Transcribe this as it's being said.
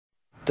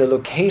The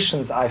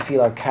locations, I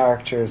feel, are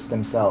characters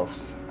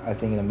themselves, I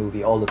think, in a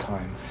movie all the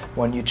time.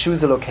 When you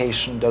choose a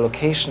location, the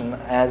location,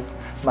 as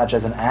much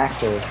as an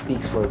actor,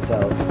 speaks for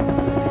itself.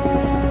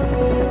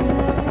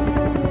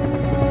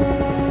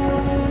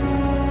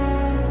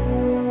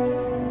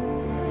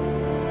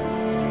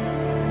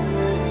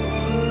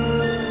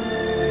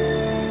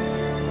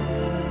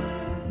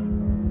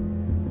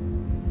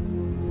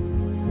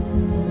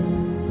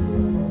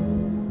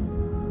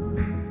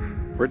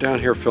 We're down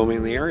here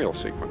filming the aerial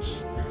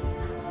sequence.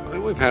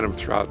 We've had them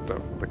throughout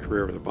the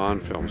career of the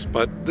Bond films,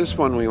 but this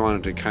one we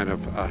wanted to kind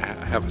of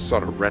have a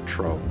sort of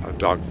retro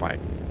dogfight.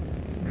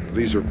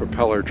 These are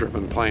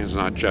propeller-driven planes,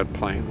 not jet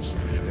planes.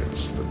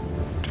 It's the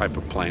type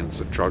of planes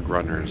that drug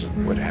runners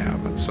would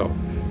have, and so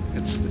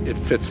it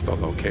fits the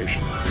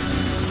location.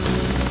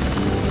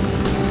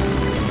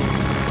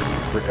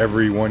 For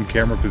every one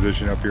camera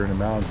position up here in the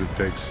mountains, it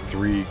takes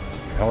 3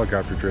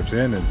 helicopter trips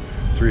in and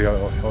 3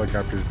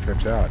 helicopter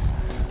trips out.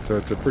 So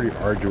it's a pretty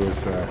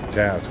arduous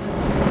task.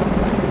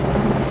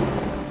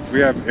 We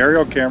have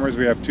aerial cameras.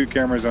 We have 2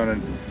 cameras on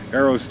an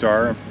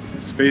Aerostar,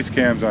 space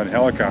cams on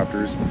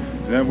helicopters,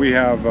 and then we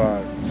have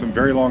some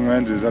very long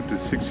lenses up to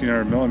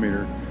 1600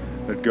 millimeter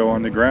that go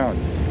on the ground.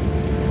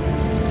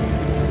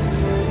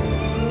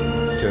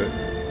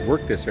 To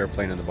work this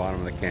airplane in the bottom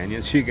of the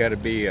canyons, you got to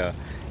be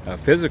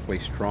physically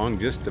strong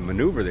just to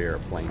maneuver the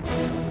airplane.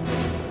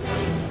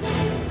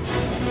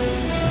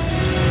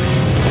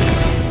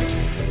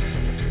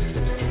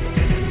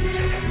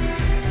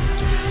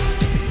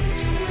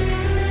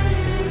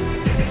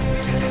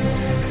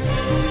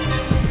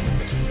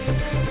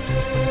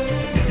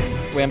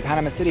 We're in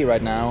Panama City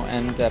right now,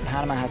 and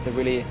Panama has a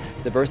really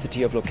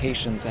diversity of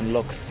locations and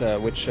looks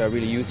which are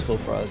really useful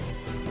for us.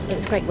 It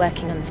was great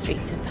working on the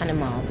streets of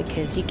Panama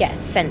because you get a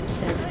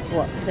sense of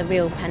what the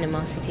real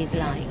Panama City is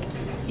like.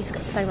 It's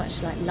got so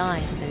much like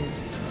life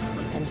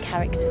and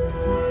character.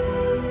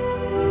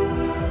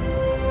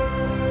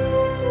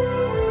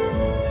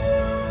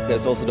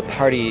 There's also the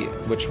party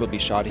which will be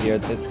shot here.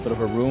 It's sort of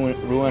a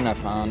ruin I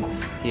found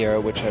here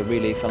which I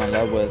really fell in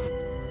love with.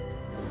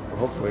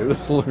 Hopefully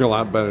this will look a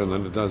lot better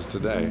than it does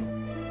today.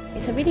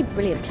 It's a really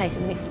brilliant place,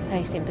 and this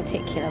place in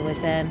particular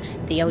was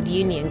the old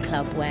Union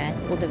Club where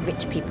all the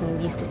rich people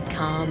used to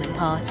come and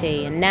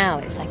party, and now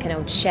it's like an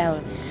old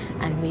shell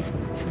and we've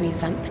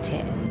revamped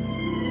it.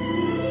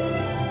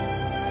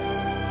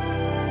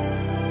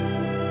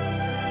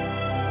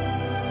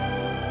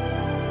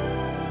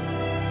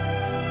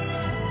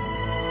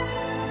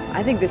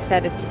 I think the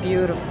set is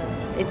beautiful.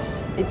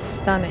 It's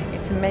stunning.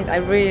 It's amazing. I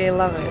really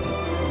love it.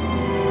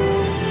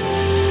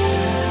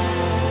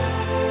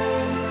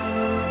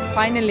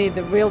 Finally,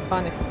 the real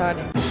fun is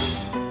starting.